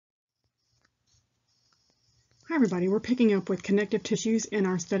Hi everybody, we're picking up with connective tissues in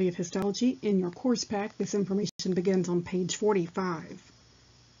our study of histology. In your course pack, this information begins on page 45.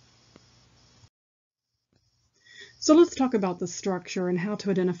 So let's talk about the structure and how to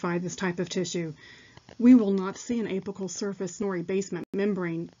identify this type of tissue. We will not see an apical surface nor a basement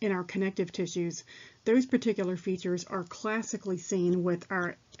membrane in our connective tissues. Those particular features are classically seen with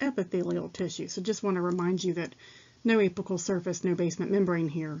our epithelial tissue. So just want to remind you that no apical surface, no basement membrane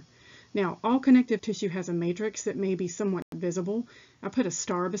here. Now, all connective tissue has a matrix that may be somewhat visible. I put a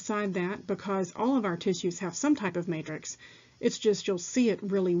star beside that because all of our tissues have some type of matrix. It's just you'll see it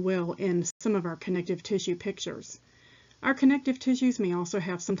really well in some of our connective tissue pictures. Our connective tissues may also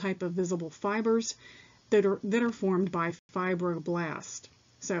have some type of visible fibers that are formed by fibroblast.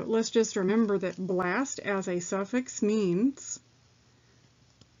 So let's just remember that blast as a suffix means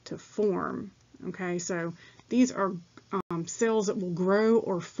to form. Okay, so these are cells that will grow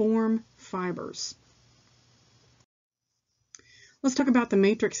or form fibers. Let's talk about the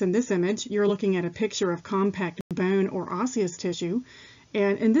matrix in this image. You're looking at a picture of compact bone or osseous tissue.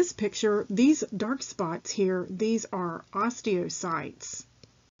 And in this picture, these dark spots here, these are osteocytes.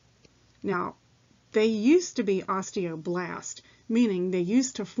 Now, they used to be osteoblast, meaning they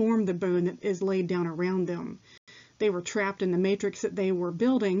used to form the bone that is laid down around them. They were trapped in the matrix that they were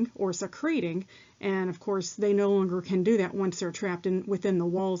building or secreting, and of course they no longer can do that once they're trapped within the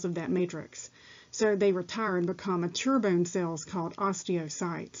walls of that matrix. So they retire and become mature bone cells called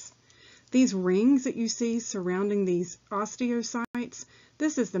osteocytes. These rings that you see surrounding these osteocytes,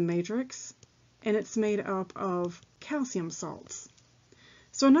 this is the matrix, and it's made up of calcium salts.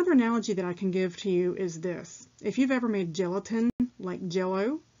 So another analogy that I can give to you is this. If you've ever made gelatin, like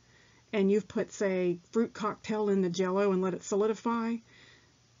Jell-O, and you've put, say, fruit cocktail in the Jell-O and let it solidify,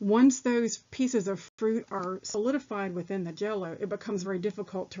 once those pieces of fruit are solidified within the Jell-O, it becomes very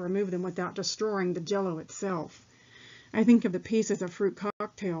difficult to remove them without destroying the Jell-O itself. I think of the pieces of fruit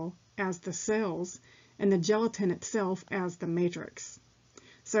cocktail as the cells and the gelatin itself as the matrix.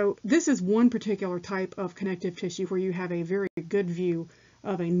 So this is one particular type of connective tissue where you have a very good view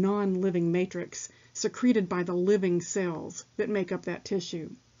of a non-living matrix secreted by the living cells that make up that tissue.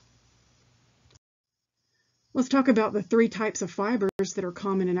 Let's talk about the three types of fibers that are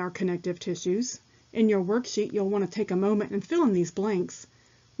common in our connective tissues. In your worksheet, you'll want to take a moment and fill in these blanks.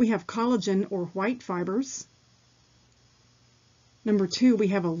 We have collagen or white fibers. Number 2, we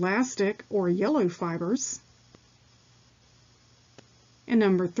have elastic or yellow fibers. And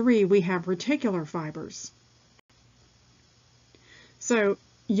number 3, we have reticular fibers. So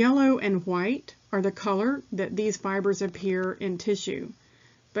yellow and white are the color that these fibers appear in tissue.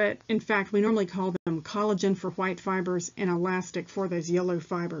 But in fact, we normally call them collagen for white fibers and elastic for those yellow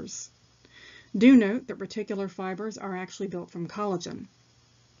fibers. Do note that reticular fibers are actually built from collagen.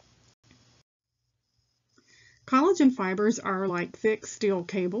 Collagen fibers are like thick steel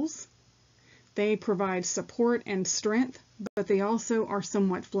cables. They provide support and strength, but they also are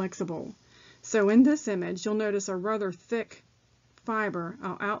somewhat flexible. So in this image, you'll notice a rather thick fiber.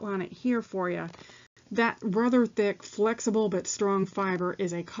 I'll outline it here for you. That rather thick, flexible, but strong fiber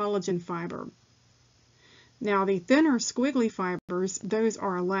is a collagen fiber. Now the thinner, squiggly fibers, those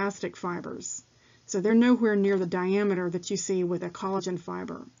are elastic fibers. So they're nowhere near the diameter that you see with a collagen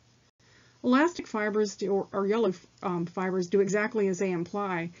fiber. Elastic fibers or yellow fibers do exactly as they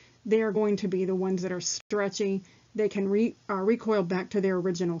imply. They are going to be the ones that are stretchy. They can recoil back to their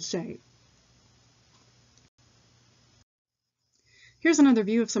original shape. Here's another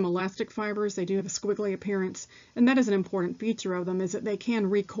view of some elastic fibers. They do have a squiggly appearance, and that is an important feature of them, is that they can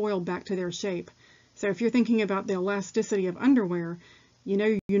recoil back to their shape. So if you're thinking about the elasticity of underwear, you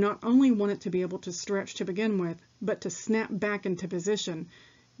know you not only want it to be able to stretch to begin with, but to snap back into position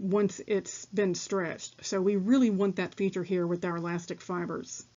once it's been stretched. So we really want that feature here with our elastic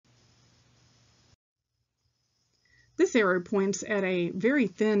fibers. This arrow points at a very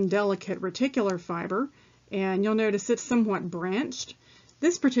thin, delicate reticular fiber, and you'll notice it's somewhat branched.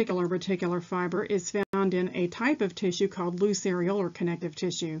 This particular reticular fiber is found in a type of tissue called loose areolar connective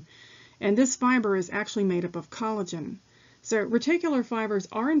tissue, and this fiber is actually made up of collagen. So reticular fibers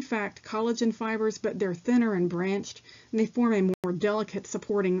are in fact collagen fibers, but they're thinner and branched, and they form a more delicate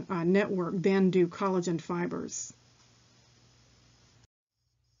supporting network than do collagen fibers.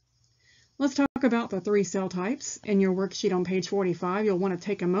 Let's talk about the three cell types. In your worksheet on page 45, you'll want to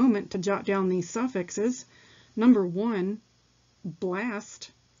take a moment to jot down these suffixes. Number 1, blast.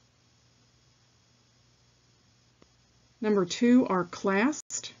 Number 2 are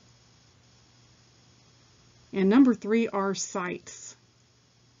clast. And number 3 are sites.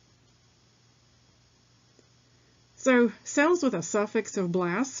 So cells with a suffix of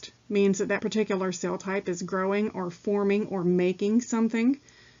blast means that that particular cell type is growing or forming or making something.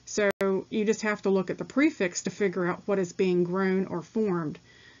 So you just have to look at the prefix to figure out what is being grown or formed.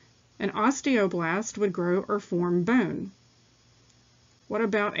 An osteoblast would grow or form bone. What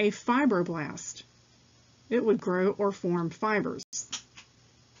about a fibroblast? It would grow or form fibers.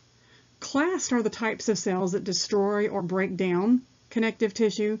 Clasts are the types of cells that destroy or break down connective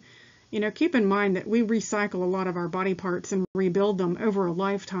tissue. Keep in mind that we recycle a lot of our body parts and rebuild them over a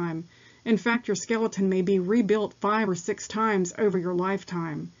lifetime. In fact, your skeleton may be rebuilt 5 or 6 times over your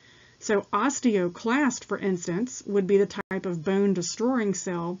lifetime. So osteoclast, for instance, would be the type of bone-destroying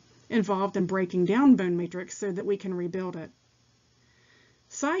cell involved in breaking down bone matrix so that we can rebuild it.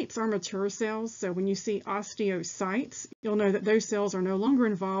 Cytes are mature cells, so when you see osteocytes, you'll know that those cells are no longer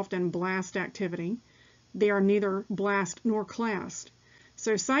involved in blast activity. They are neither blast nor clast.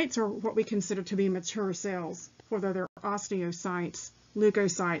 So cytes are what we consider to be mature cells, whether they're osteocytes,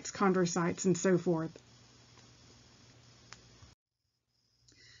 leukocytes, chondrocytes, and so forth.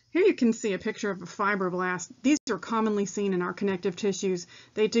 Here you can see a picture of a fibroblast. These are commonly seen in our connective tissues.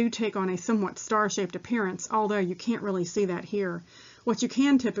 They do take on a somewhat star-shaped appearance, although you can't really see that here. What you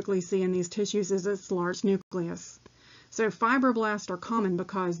can typically see in these tissues is its large nucleus. So fibroblasts are common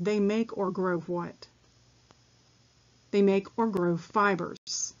because they make or grow what? They make or grow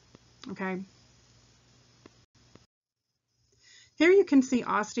fibers. Okay. Here you can see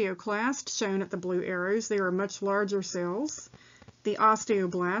osteoclasts shown at the blue arrows. They are much larger cells. The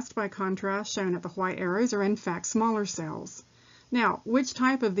osteoblast, by contrast, shown at the white arrows, are in fact smaller cells. Now, which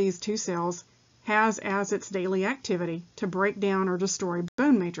type of these two cells has as its daily activity to break down or destroy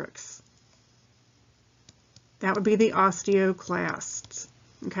bone matrix? That would be the osteoclasts.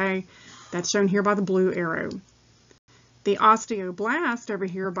 Okay, that's shown here by the blue arrow. The osteoblast over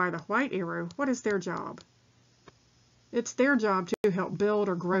here by the white arrow, what is their job? It's their job to help build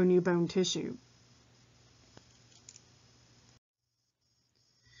or grow new bone tissue.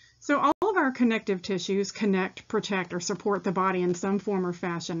 So all of our connective tissues connect, protect, or support the body in some form or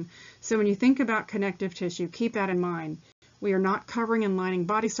fashion. So when you think about connective tissue, keep that in mind. We are not covering and lining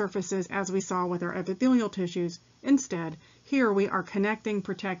body surfaces as we saw with our epithelial tissues. Instead, here we are connecting,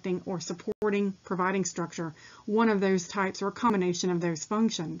 protecting, or supporting, providing structure, one of those types or a combination of those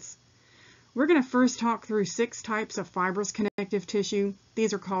functions. We're going to first talk through 6 types of fibrous connective tissue.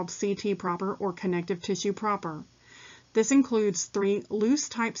 These are called CT proper or connective tissue proper. This includes 3 loose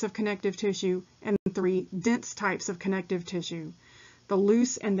types of connective tissue and 3 dense types of connective tissue. The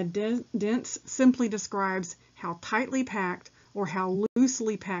loose and the dense simply describes how tightly packed or how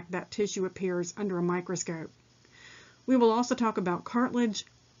loosely packed that tissue appears under a microscope. We will also talk about cartilage,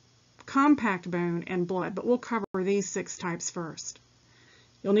 compact bone, and blood, but we'll cover these 6 types first.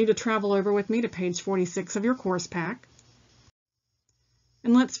 You'll need to travel over with me to page 46 of your course pack.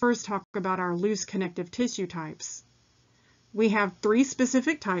 And let's first talk about our loose connective tissue types. We have 3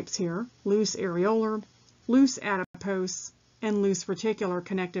 specific types here: loose areolar, loose adipose, and loose reticular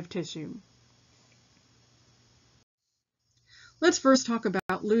connective tissue. Let's first talk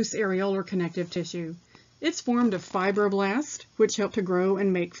about loose areolar connective tissue. It's formed of fibroblasts, which help to grow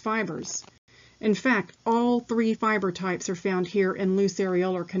and make fibers. In fact, all 3 fiber types are found here in loose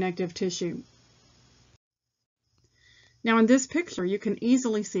areolar connective tissue. Now in this picture, you can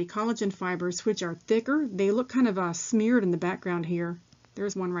easily see collagen fibers, which are thicker. They look kind of smeared in the background here.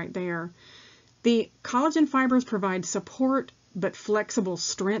 There's one right there. The collagen fibers provide support but flexible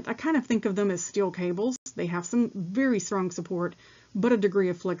strength. I kind of think of them as steel cables. They have some very strong support, but a degree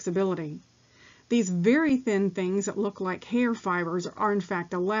of flexibility. These very thin things that look like hair fibers are in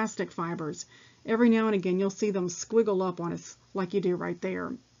fact elastic fibers. Every now and again, you'll see them squiggle up on us like you do right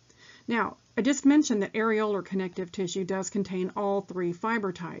there. Now, I just mentioned that areolar connective tissue does contain all 3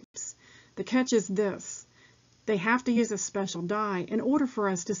 fiber types. The catch is this: they have to use a special dye in order for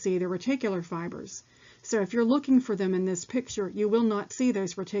us to see the reticular fibers. So if you're looking for them in this picture, you will not see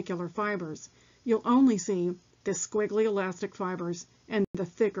those reticular fibers. You'll only see the squiggly elastic fibers and the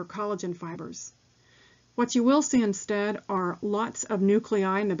thicker collagen fibers. What you will see instead are lots of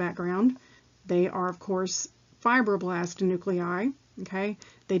nuclei in the background. They are, of course, fibroblast nuclei. Okay,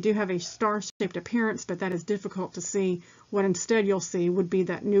 they do have a star-shaped appearance, but that is difficult to see. What instead you'll see would be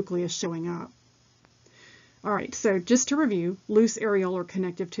that nucleus showing up. All right, so just to review, loose areolar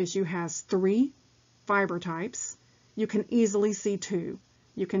connective tissue has 3 fiber types. You can easily see 2.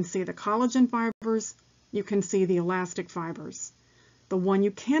 You can see the collagen fibers, you can see the elastic fibers. The one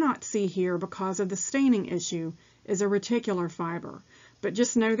you cannot see here because of the staining issue is a reticular fiber. But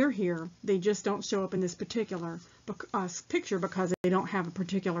just know they're here. They just don't show up in this particular picture because they don't have a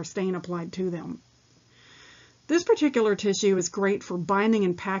particular stain applied to them. This particular tissue is great for binding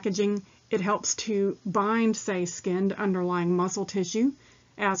and packaging. It helps to bind, say, skin to underlying muscle tissue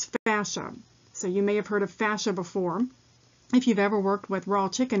as fascia. So you may have heard of fascia before. If you've ever worked with raw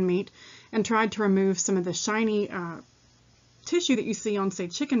chicken meat and tried to remove some of the shiny tissue that you see on, say,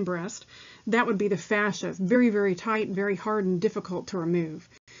 chicken breast, that would be the fascia. It's very, very tight, very hard, and difficult to remove.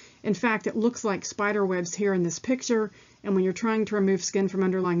 In fact, it looks like spider webs here in this picture, and when you're trying to remove skin from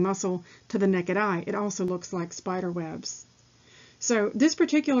underlying muscle to the naked eye, it also looks like spider webs. So this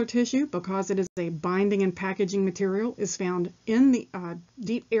particular tissue, because it is a binding and packaging material, is found in the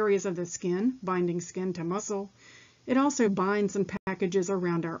deep areas of the skin, binding skin to muscle. It also binds and packages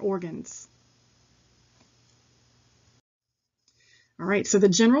around our organs. All right, so the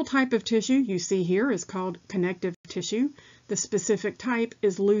general type of tissue you see here is called connective tissue. The specific type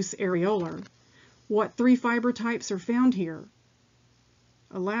is loose areolar. What three fiber types are found here?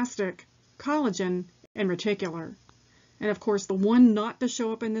 Elastic, collagen, and reticular. And of course, the one not to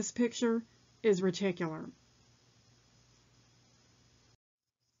show up in this picture is reticular.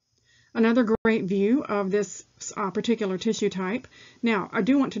 Another great view of this particular tissue type. Now, I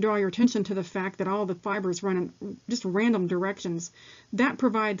do want to draw your attention to the fact that all the fibers run in just random directions. That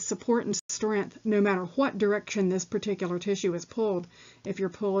provides support and strength no matter what direction this particular tissue is pulled. If you're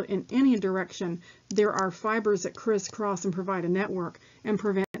pulled in any direction, there are fibers that crisscross and provide a network and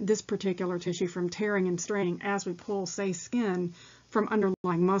prevent this particular tissue from tearing and straining as we pull, say, skin from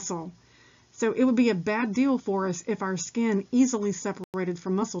underlying muscle. So it would be a bad deal for us if our skin easily separated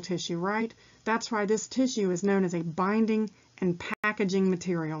from muscle tissue, right? That's why this tissue is known as a binding and packaging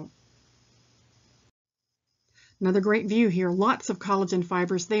material. Another great view here, lots of collagen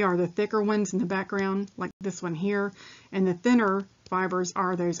fibers. They are the thicker ones in the background, like this one here, and the thinner fibers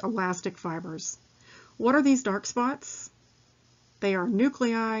are those elastic fibers. What are these dark spots? They are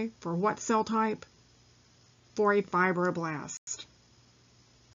nuclei for what cell type? For a fibroblast.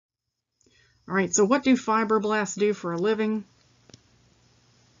 All right, so what do fibroblasts do for a living?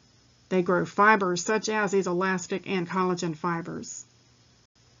 They grow fibers such as these elastic and collagen fibers.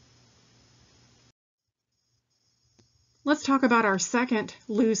 Let's talk about our second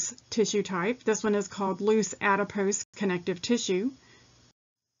loose tissue type. This one is called loose adipose connective tissue.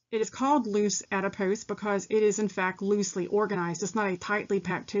 It is called loose adipose because it is in fact loosely organized. It's not a tightly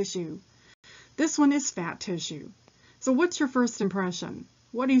packed tissue. This one is fat tissue. So what's your first impression?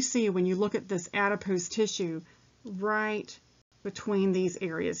 What do you see when you look at this adipose tissue right between these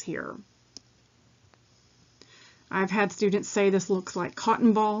areas here? I've had students say this looks like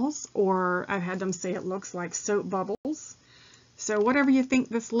cotton balls, or I've had them say it looks like soap bubbles. So whatever you think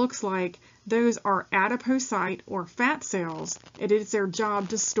this looks like, those are adipocyte or fat cells. It is their job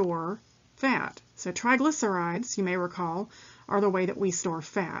to store fat. So triglycerides, you may recall, are the way that we store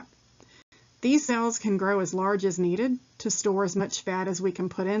fat. These cells can grow as large as needed to store as much fat as we can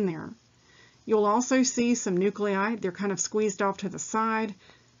put in there. You'll also see some nuclei. They're kind of squeezed off to the side.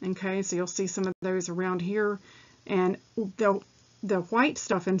 Okay, so you'll see some of those around here. And the white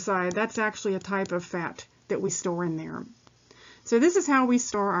stuff inside, that's actually a type of fat that we store in there. So this is how we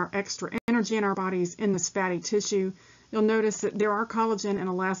store our extra energy in our bodies in this fatty tissue. You'll notice that there are collagen and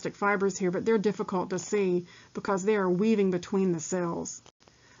elastic fibers here, but they're difficult to see because they are weaving between the cells.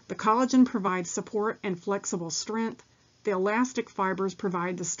 The collagen provides support and flexible strength. The elastic fibers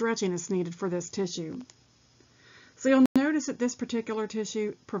provide the stretchiness needed for this tissue. So you'll notice that this particular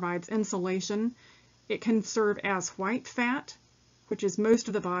tissue provides insulation. It can serve as white fat, which is most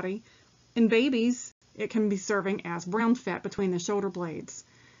of the body. In babies, it can be serving as brown fat between the shoulder blades.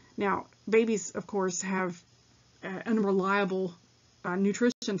 Now, babies, of course, have unreliable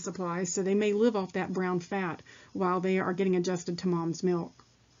nutrition supply, so they may live off that brown fat while they are getting adjusted to mom's milk.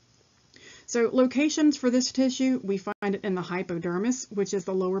 So locations for this tissue, we find it in the hypodermis, which is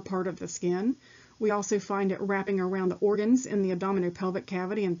the lower part of the skin. We also find it wrapping around the organs in the abdominopelvic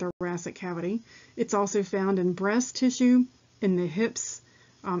cavity and thoracic cavity. It's also found in breast tissue, in the hips,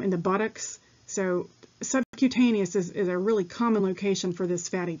 in the buttocks. So subcutaneous is a really common location for this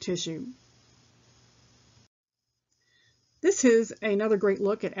fatty tissue. This is another great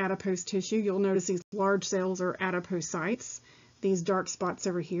look at adipose tissue. You'll notice these large cells are adipocytes. These dark spots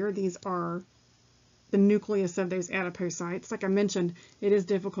over here, these are the nucleus of those adipocytes. Like I mentioned, it is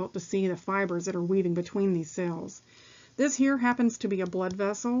difficult to see the fibers that are weaving between these cells. This here happens to be a blood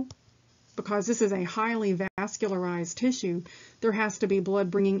vessel. Because this is a highly vascularized tissue, there has to be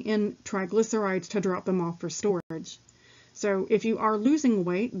blood bringing in triglycerides to drop them off for storage. So if you are losing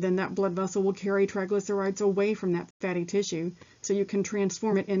weight, then that blood vessel will carry triglycerides away from that fatty tissue, so you can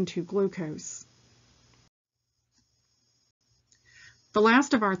transform it into glucose. The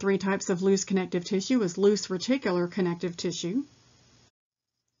last of our three types of loose connective tissue is loose reticular connective tissue.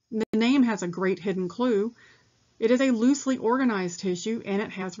 The name has a great hidden clue. It is a loosely organized tissue and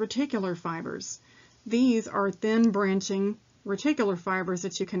it has reticular fibers. These are thin branching reticular fibers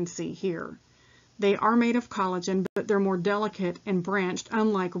that you can see here. They are made of collagen, but they're more delicate and branched,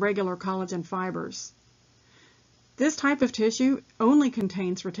 unlike regular collagen fibers. This type of tissue only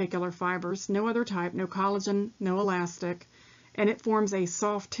contains reticular fibers, no other type, no collagen, no elastic, and it forms a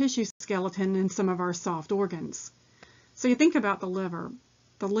soft tissue skeleton in some of our soft organs. So you think about the liver,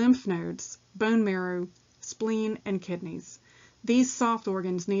 the lymph nodes, bone marrow, spleen, and kidneys. These soft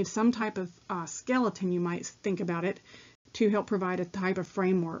organs need some type of skeleton, you might think about it, to help provide a type of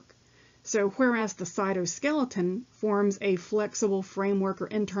framework. So whereas the cytoskeleton forms a flexible framework or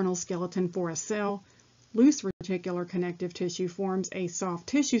internal skeleton for a cell, loose reticular connective tissue forms a soft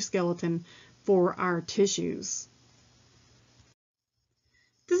tissue skeleton for our tissues.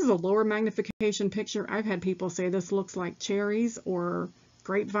 This is a lower magnification picture. I've had people say this looks like cherries or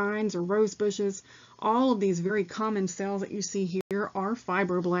grapevines or rose bushes. All of these very common cells that you see here are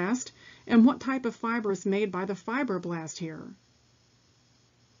fibroblast. And what type of fiber is made by the fibroblast here?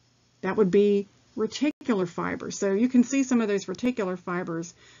 That would be reticular fibers. So you can see some of those reticular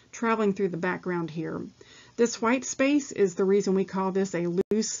fibers traveling through the background here. This white space is the reason we call this a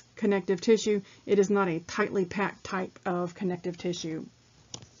loose connective tissue. It is not a tightly packed type of connective tissue.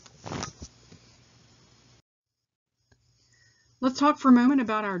 Let's talk for a moment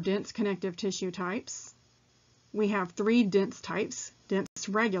about our dense connective tissue types. We have three dense types: dense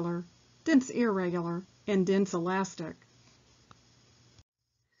regular, dense irregular, and dense elastic.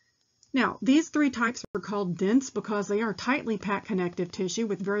 Now, these three types are called dense because they are tightly packed connective tissue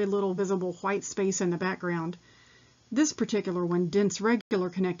with very little visible white space in the background. This particular one, dense regular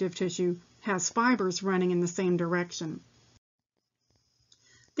connective tissue, has fibers running in the same direction.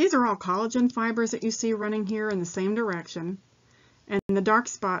 These are all collagen fibers that you see running here in the same direction. And the dark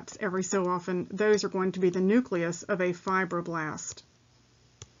spots, every so often, those are going to be the nucleus of a fibroblast.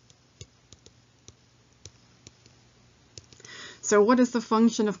 So what is the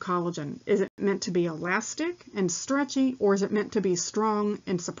function of collagen? Is it meant to be elastic and stretchy, or is it meant to be strong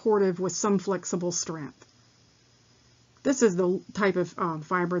and supportive with some flexible strength? This is the type of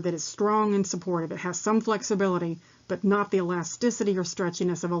fiber that is strong and supportive. It has some flexibility, but not the elasticity or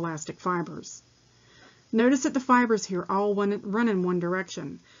stretchiness of elastic fibers. Notice that the fibers here all run in one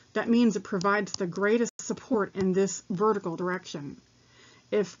direction. That means it provides the greatest support in this vertical direction.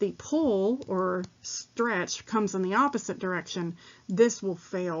 If the pull or stretch comes in the opposite direction, this will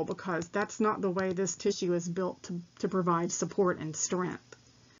fail because that's not the way this tissue is built to provide support and strength.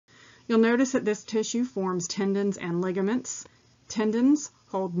 You'll notice that this tissue forms tendons and ligaments. Tendons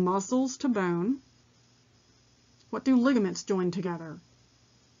hold muscles to bone. What do ligaments join together?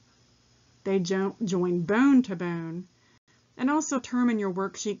 They join bone to bone. And also a term in your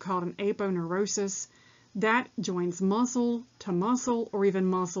worksheet called an aponeurosis. That joins muscle to muscle or even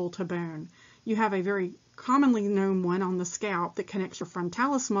muscle to bone. You have a very commonly known one on the scalp that connects your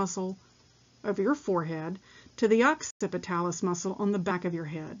frontalis muscle over your forehead to the occipitalis muscle on the back of your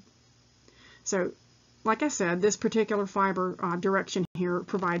head. So, like I said, this particular fiber direction here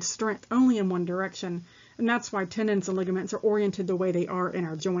provides strength only in one direction, and that's why tendons and ligaments are oriented the way they are in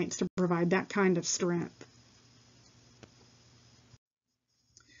our joints to provide that kind of strength.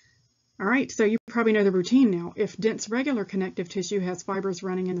 All right, so you probably know the routine now. If dense regular connective tissue has fibers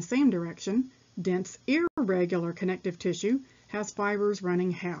running in the same direction, dense irregular connective tissue has fibers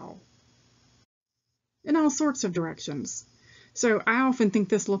running how? In all sorts of directions. So I often think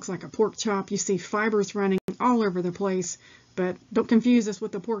this looks like a pork chop. You see fibers running all over the place, but don't confuse this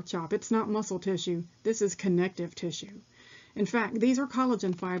with the pork chop. It's not muscle tissue. This is connective tissue. In fact, these are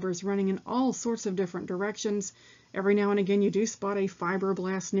collagen fibers running in all sorts of different directions. Every now and again you do spot a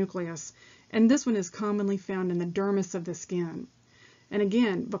fibroblast nucleus, and this one is commonly found in the dermis of the skin. And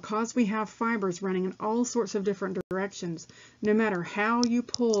again, because we have fibers running in all sorts of different directions, no matter how you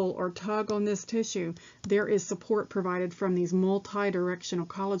pull or tug on this tissue, there is support provided from these multi-directional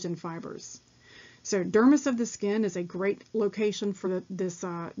collagen fibers. So dermis of the skin is a great location for this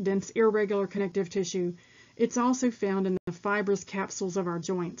dense irregular connective tissue. It's also found in the fibrous capsules of our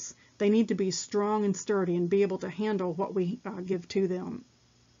joints. They need to be strong and sturdy and be able to handle what we give to them.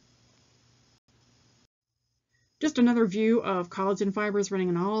 Just another view of collagen fibers running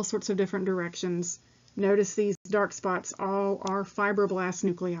in all sorts of different directions. Notice these dark spots all are fibroblast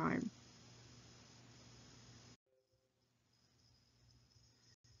nuclei.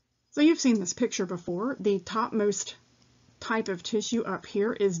 So you've seen this picture before. The topmost type of tissue up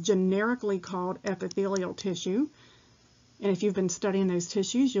here is generically called epithelial tissue. And if you've been studying those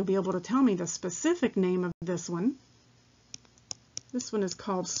tissues, you'll be able to tell me the specific name of this one. This one is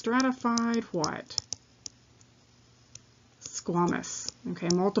called stratified what? Squamous. Okay,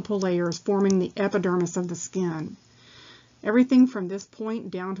 multiple layers forming the epidermis of the skin. Everything from this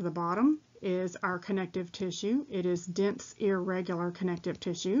point down to the bottom is our connective tissue. It is dense, irregular connective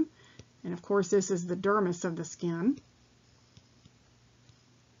tissue. And of course, this is the dermis of the skin.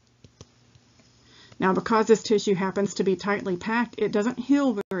 Now, because this tissue happens to be tightly packed, it doesn't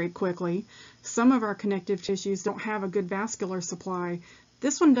heal very quickly. Some of our connective tissues don't have a good vascular supply.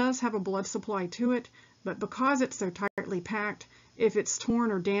 This one does have a blood supply to it, but because it's so tightly packed, if it's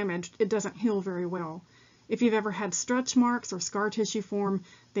torn or damaged, it doesn't heal very well. If you've ever had stretch marks or scar tissue form,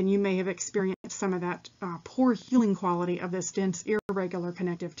 then you may have experienced some of that poor healing quality of this dense, irregular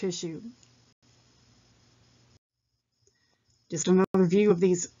connective tissue. Just another view of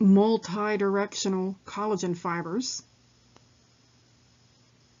these multi-directional collagen fibers.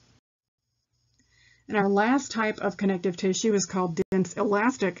 And our last type of connective tissue is called dense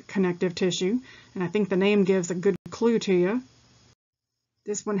elastic connective tissue, and I think the name gives a good clue to you.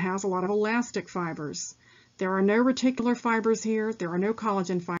 This one has a lot of elastic fibers. There are no reticular fibers here, there are no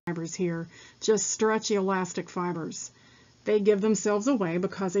collagen fibers here, just stretchy elastic fibers. They give themselves away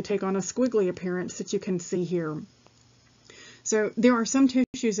because they take on a squiggly appearance that you can see here. So there are some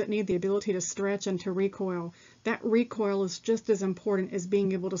tissues that need the ability to stretch and to recoil. That recoil is just as important as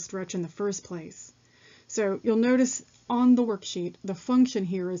being able to stretch in the first place. So you'll notice on the worksheet, the function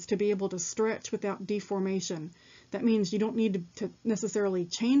here is to be able to stretch without deformation. That means you don't need to necessarily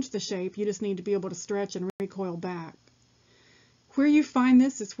change the shape, you just need to be able to stretch and recoil back. Where you find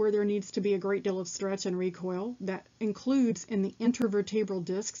this is where there needs to be a great deal of stretch and recoil. That includes in the intervertebral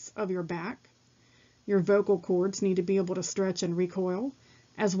discs of your back. Your vocal cords need to be able to stretch and recoil,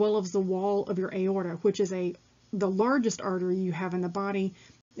 as well as the wall of your aorta, which is the largest artery you have in the body.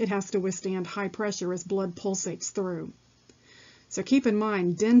 It has to withstand high pressure as blood pulsates through. So keep in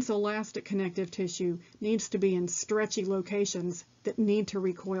mind, dense elastic connective tissue needs to be in stretchy locations that need to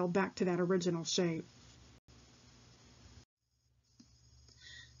recoil back to that original shape.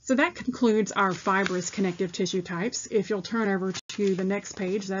 So that concludes our fibrous connective tissue types. If you'll turn over to the next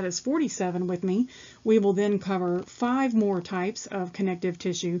page, that is 47 with me, we will then cover 5 more types of connective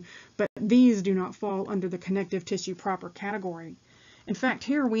tissue, but these do not fall under the connective tissue proper category. In fact,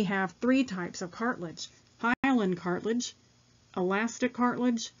 here we have 3 types of cartilage: hyaline cartilage, elastic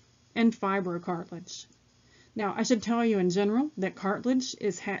cartilage, and fibrocartilage. Now, I should tell you in general that cartilage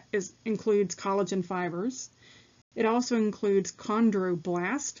includes collagen fibers. It also includes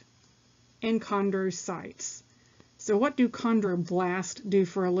chondroblast and chondrocytes. So what do chondroblast do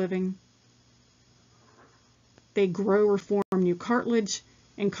for a living? They grow or form new cartilage,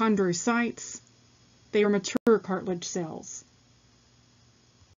 and chondrocytes, they are mature cartilage cells.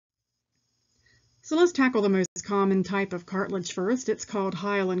 So let's tackle the most common type of cartilage first. It's called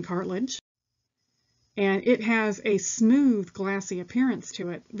hyaline cartilage. And it has a smooth, glassy appearance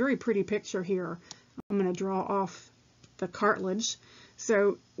to it. Very pretty picture here. I'm going to draw off the cartilage.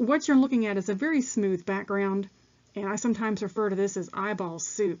 So what you're looking at is a very smooth background, and I sometimes refer to this as eyeball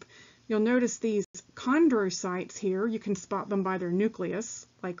soup. You'll notice these chondrocytes here. You can spot them by their nucleus,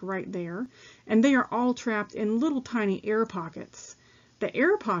 like right there, and they are all trapped in little tiny air pockets. The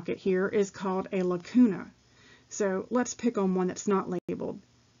air pocket here is called a lacuna. So let's pick on one that's not labeled.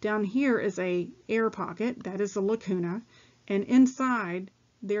 Down here is a air pocket, that is the lacuna, and inside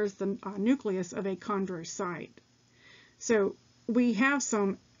there's the nucleus of a chondrocyte. So we have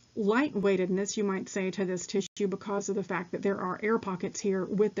some lightweightedness, you might say, to this tissue because of the fact that there are air pockets here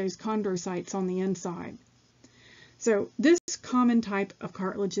with those chondrocytes on the inside. So this common type of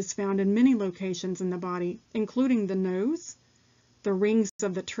cartilage is found in many locations in the body, including the nose, the rings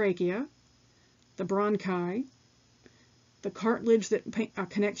of the trachea, the bronchi, the cartilage that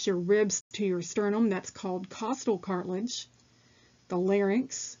connects your ribs to your sternum, that's called costal cartilage, the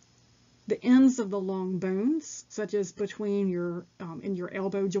larynx, the ends of the long bones, such as between in your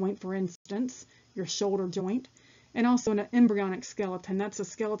elbow joint, for instance, your shoulder joint, and also an embryonic skeleton. That's a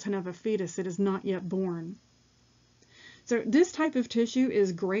skeleton of a fetus that is not yet born. So this type of tissue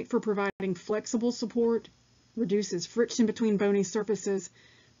is great for providing flexible support, reduces friction between bony surfaces,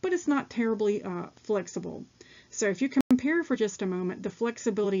 but it's not terribly flexible. So if you compare for just a moment the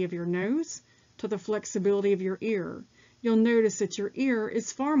flexibility of your nose to the flexibility of your ear, you'll notice that your ear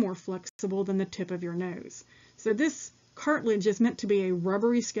is far more flexible than the tip of your nose. So this cartilage is meant to be a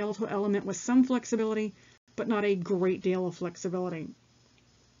rubbery skeletal element with some flexibility, but not a great deal of flexibility.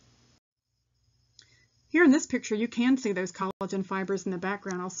 Here in this picture, you can see those collagen fibers in the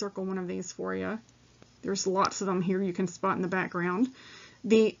background. I'll circle one of these for you. There's lots of them here you can spot in the background.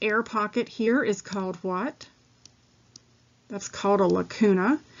 The air pocket here is called what? That's called a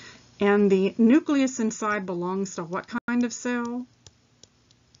lacuna. And the nucleus inside belongs to what kind of cell?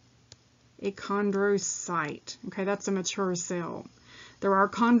 A chondrocyte. Okay, that's a mature cell. There are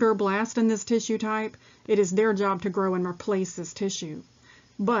chondroblasts in this tissue type. It is their job to grow and replace this tissue.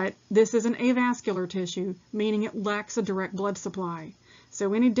 But this is an avascular tissue, meaning it lacks a direct blood supply.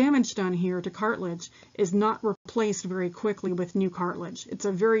 So any damage done here to cartilage is not replaced very quickly with new cartilage. It's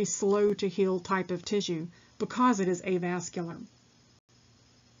a very slow to heal type of tissue because it is avascular.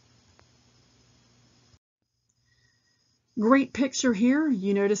 Great picture here.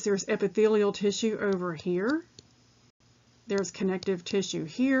 You notice there's epithelial tissue over here. There's connective tissue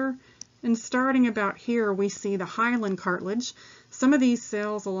here. And starting about here, we see the hyaline cartilage. Some of these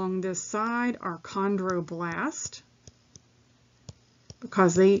cells along this side are chondroblast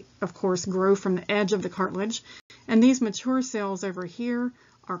because they, of course, grow from the edge of the cartilage. And these mature cells over here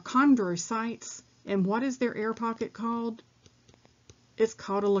are chondrocytes. And what is their air pocket called? It's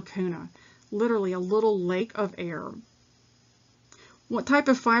called a lacuna, literally a little lake of air. What type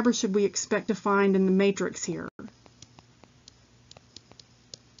of fiber should we expect to find in the matrix here?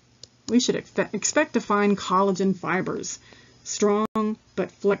 We should expect to find collagen fibers, strong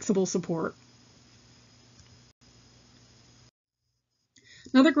but flexible support.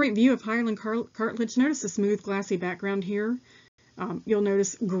 Another great view of hyaline cartilage. Notice the smooth glassy background here. You'll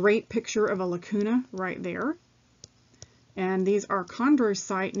notice great picture of a lacuna right there. And these are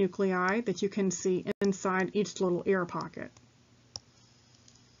chondrocyte nuclei that you can see inside each little air pocket.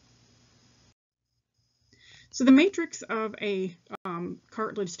 So the matrix of a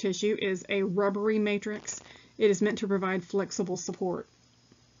cartilage tissue is a rubbery matrix. It is meant to provide flexible support.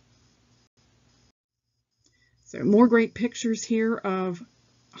 So more great pictures here of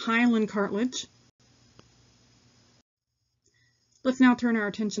hyaline cartilage. Let's now turn our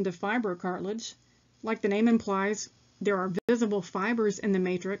attention to fibrocartilage. Like the name implies, there are visible fibers in the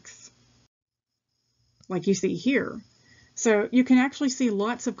matrix, like you see here. So you can actually see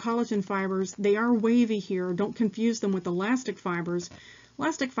lots of collagen fibers. They are wavy here. Don't confuse them with elastic fibers.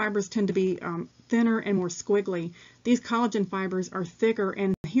 Elastic fibers tend to be thinner and more squiggly. These collagen fibers are thicker,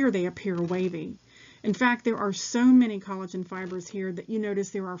 and here they appear wavy. In fact, there are so many collagen fibers here that you notice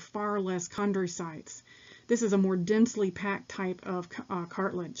there are far less chondrocytes. This is a more densely packed type of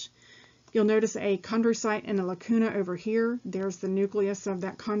cartilage. You'll notice a chondrocyte and a lacuna over here. There's the nucleus of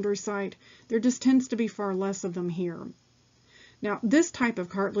that chondrocyte. There just tends to be far less of them here. Now, this type of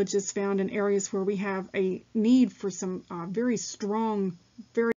cartilage is found in areas where we have a need for some very strong,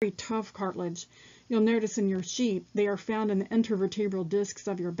 very tough cartilage. You'll notice in your sheep, they are found in the intervertebral discs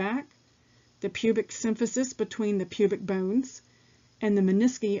of your back, the pubic symphysis between the pubic bones, and the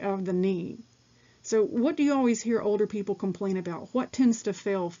menisci of the knee. So what do you always hear older people complain about? What tends to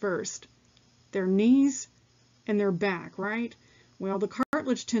fail first? Their knees and their back, right? Well, the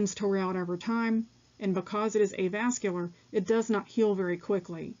cartilage tends to wear out over time. And because it is avascular, it does not heal very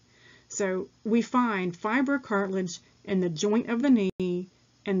quickly. So we find fibrocartilage in the joint of the knee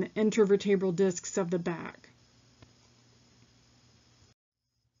and the intervertebral discs of the back.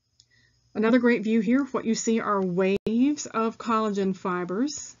 Another great view here, what you see are waves of collagen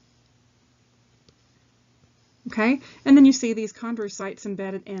fibers. Okay, and then you see these chondrocytes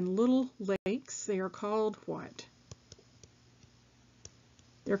embedded in little lakes. They are called what?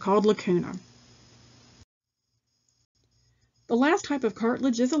 They're called lacuna. The last type of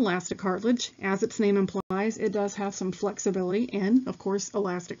cartilage is elastic cartilage. As its name implies, it does have some flexibility and, of course,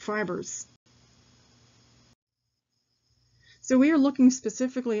 elastic fibers. So we are looking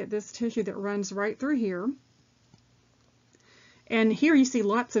specifically at this tissue that runs right through here. And here you see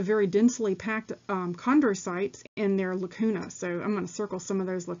lots of very densely packed chondrocytes in their lacuna. So I'm going to circle some of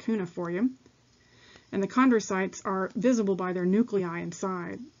those lacuna for you. And the chondrocytes are visible by their nuclei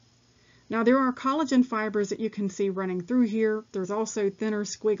inside. Now there are collagen fibers that you can see running through here. There's also thinner,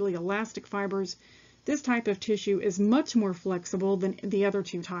 squiggly, elastic fibers. This type of tissue is much more flexible than the other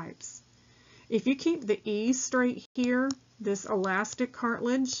two types. If you keep the E straight here, this elastic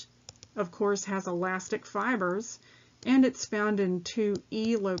cartilage, of course, has elastic fibers, and it's found in two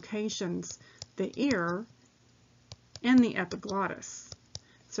E locations, the ear and the epiglottis.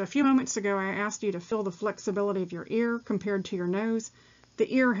 So a few moments ago, I asked you to feel the flexibility of your ear compared to your nose.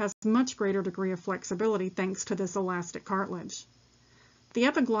 The ear has a much greater degree of flexibility thanks to this elastic cartilage. The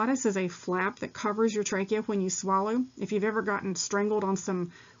epiglottis is a flap that covers your trachea when you swallow. If you've ever gotten strangled on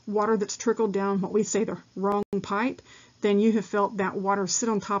some water that's trickled down what we say the wrong pipe, then you have felt that water sit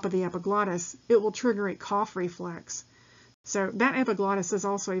on top of the epiglottis. It will trigger a cough reflex. So that epiglottis is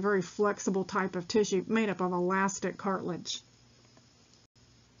also a very flexible type of tissue made up of elastic cartilage.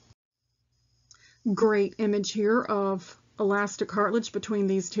 Great image here of elastic cartilage between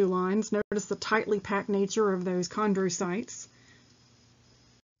these two lines. Notice the tightly packed nature of those chondrocytes.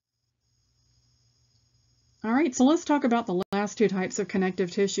 All right, so let's talk about the last two types of connective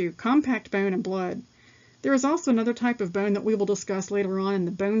tissue, compact bone and blood. There is also another type of bone that we will discuss later on in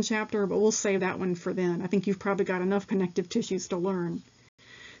the bone chapter, but we'll save that one for then. I think you've probably got enough connective tissues to learn.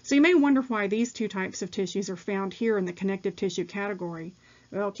 So you may wonder why these two types of tissues are found here in the connective tissue category.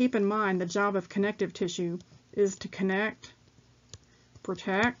 Well, keep in mind the job of connective tissue is to connect,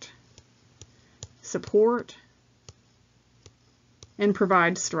 protect, support, and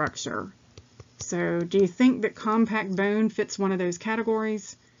provide structure. So do you think that compact bone fits one of those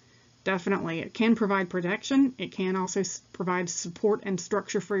categories? Definitely. It can provide protection. It can also provide support and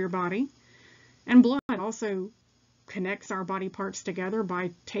structure for your body. And blood also connects our body parts together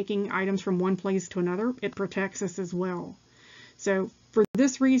by taking items from one place to another. It protects us as well. So for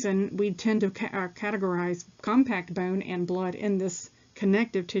this reason, we tend to categorize compact bone and blood in this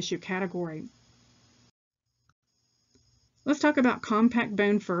connective tissue category. Let's talk about compact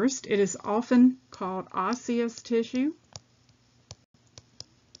bone first. It is often called osseous tissue.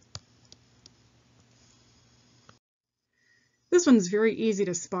 This one's very easy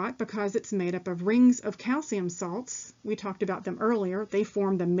to spot because it's made up of rings of calcium salts. We talked about them earlier. They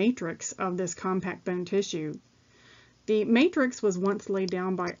form the matrix of this compact bone tissue. The matrix was once laid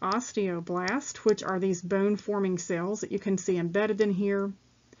down by osteoblasts, which are these bone-forming cells that you can see embedded in here.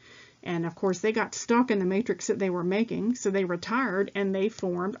 And of course, they got stuck in the matrix that they were making, so they retired and they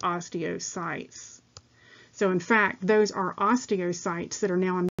formed osteocytes. So in fact, those are osteocytes that are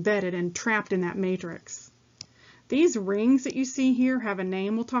now embedded and trapped in that matrix. These rings that you see here have a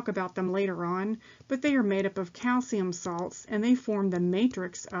name. We'll talk about them later on, but they are made up of calcium salts and they form the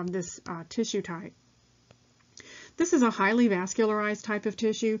matrix of this tissue type. This is a highly vascularized type of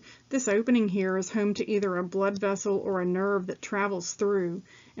tissue. This opening here is home to either a blood vessel or a nerve that travels through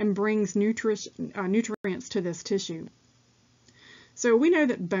and brings nutrients to this tissue. So we know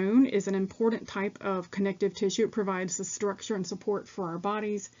that bone is an important type of connective tissue. It provides the structure and support for our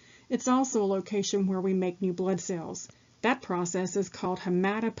bodies. It's also a location where we make new blood cells. That process is called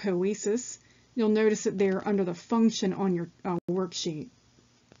hematopoiesis. You'll notice it there under the function on your worksheet.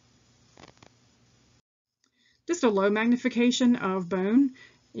 Just a low magnification of bone.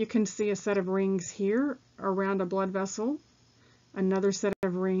 You can see a set of rings here around a blood vessel, another set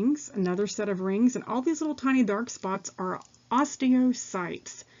of rings, another set of rings, and all these little tiny dark spots are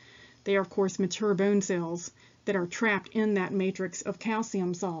osteocytes. They are, of course, mature bone cells that are trapped in that matrix of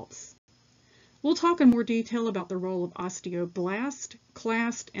calcium salts. We'll talk in more detail about the role of osteoblast,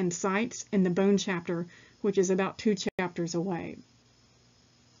 clast, and cytes in the bone chapter, which is about 2 chapters away.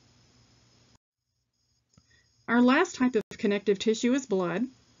 Our last type of connective tissue is blood.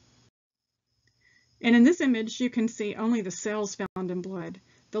 And in this image, you can see only the cells found in blood.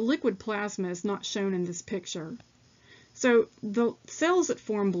 The liquid plasma is not shown in this picture. So the cells that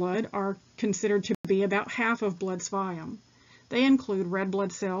form blood are considered to be about half of blood's volume. They include red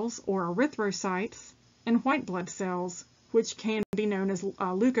blood cells, or erythrocytes, and white blood cells, which can be known as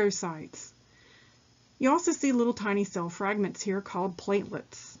leukocytes. You also see little tiny cell fragments here called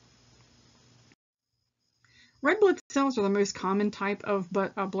platelets. Red blood cells are the most common type of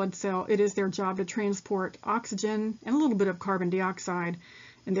blood cell. It is their job to transport oxygen and a little bit of carbon dioxide,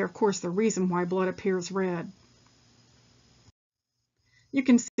 and they're, of course, the reason why blood appears red. You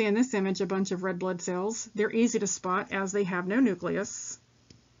can see in this image a bunch of red blood cells. They're easy to spot as they have no nucleus.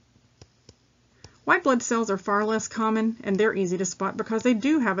 White blood cells are far less common, and they're easy to spot because they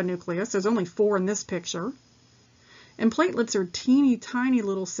do have a nucleus. There's only 4 in this picture. And platelets are teeny tiny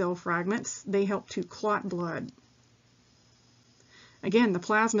little cell fragments. They help to clot blood. Again, the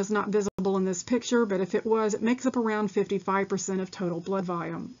plasma is not visible in this picture, but if it was, it makes up around 55% of total blood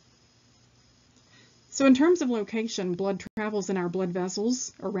volume. So in terms of location, blood travels in our blood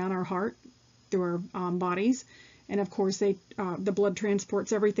vessels around our heart, through our bodies, and of course the blood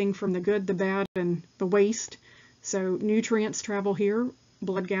transports everything from the good, the bad, and the waste. So nutrients travel here,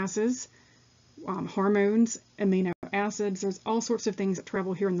 blood gases, hormones, amino acids. There's all sorts of things that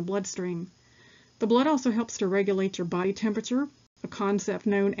travel here in the bloodstream. The blood also helps to regulate your body temperature, a concept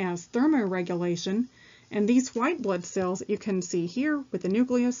known as thermoregulation. And these white blood cells that you can see here with the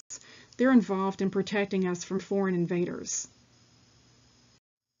nucleus, they're involved in protecting us from foreign invaders.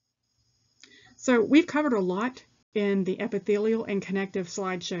 So we've covered a lot in the epithelial and connective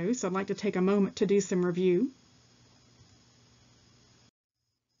slideshows, so I'd like to take a moment to do some review.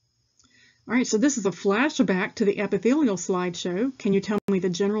 All right, so this is a flashback to the epithelial slideshow. Can you tell me the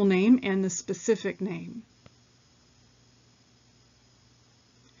general name and the specific name?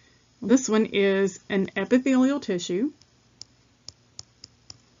 This one is an epithelial tissue,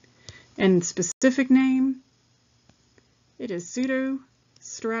 and specific name, it is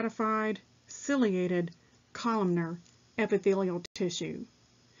pseudo-stratified ciliated columnar epithelial tissue.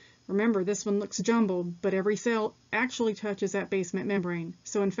 Remember, this one looks jumbled, but every cell actually touches that basement membrane,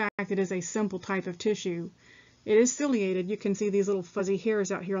 so in fact it is a simple type of tissue. It is ciliated. You can see these little fuzzy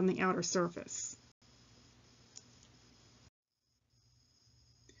hairs out here on the outer surface.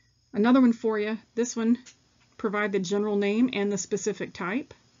 Another one for you. This one, provide the general name and the specific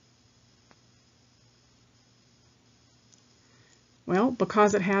type. Well,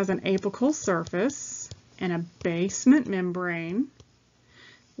 because it has an apical surface and a basement membrane,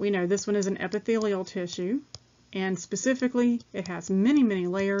 we know this one is an epithelial tissue, and specifically it has many, many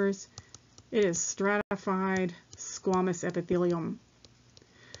layers. It is stratified squamous epithelium.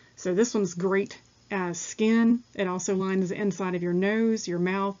 So this one's great as skin. It also lines the inside of your nose, your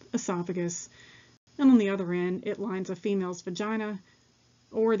mouth, esophagus, and on the other end it lines a female's vagina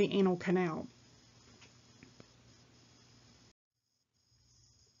or the anal canal.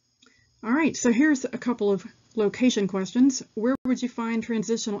 All right, so here's a couple of location questions. Where would you find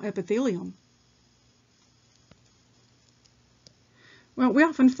transitional epithelium? Well, we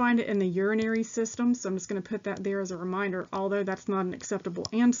often find it in the urinary system, so I'm just going to put that there as a reminder. Although that's not an acceptable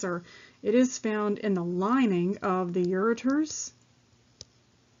answer, it is found in the lining of the ureters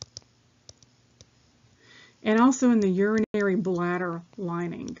and also in the urinary bladder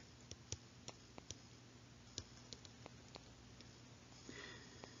lining.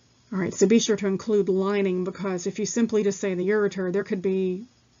 All right, so be sure to include lining, because if you simply just say the ureter, there could be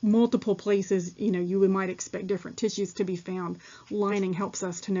multiple places, you might expect different tissues to be found. Lining helps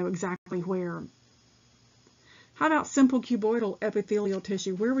us to know exactly where. How about simple cuboidal epithelial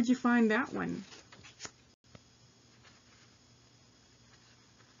tissue? Where would you find that one?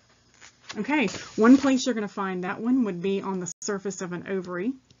 Okay, one place you're going to find that one would be on the surface of an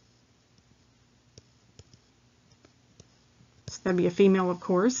ovary. So that'd be a female, of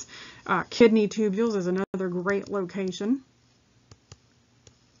course. Kidney tubules is another great location.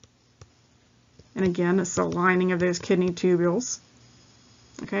 And again, it's the lining of those kidney tubules.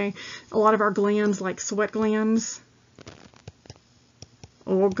 Okay, a lot of our glands, like sweat glands,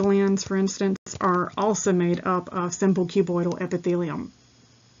 oil glands, for instance, are also made up of simple cuboidal epithelium.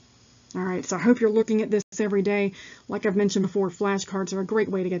 All right, so I hope you're looking at this every day. Like I've mentioned before, flashcards are a great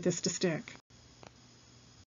way to get this to stick.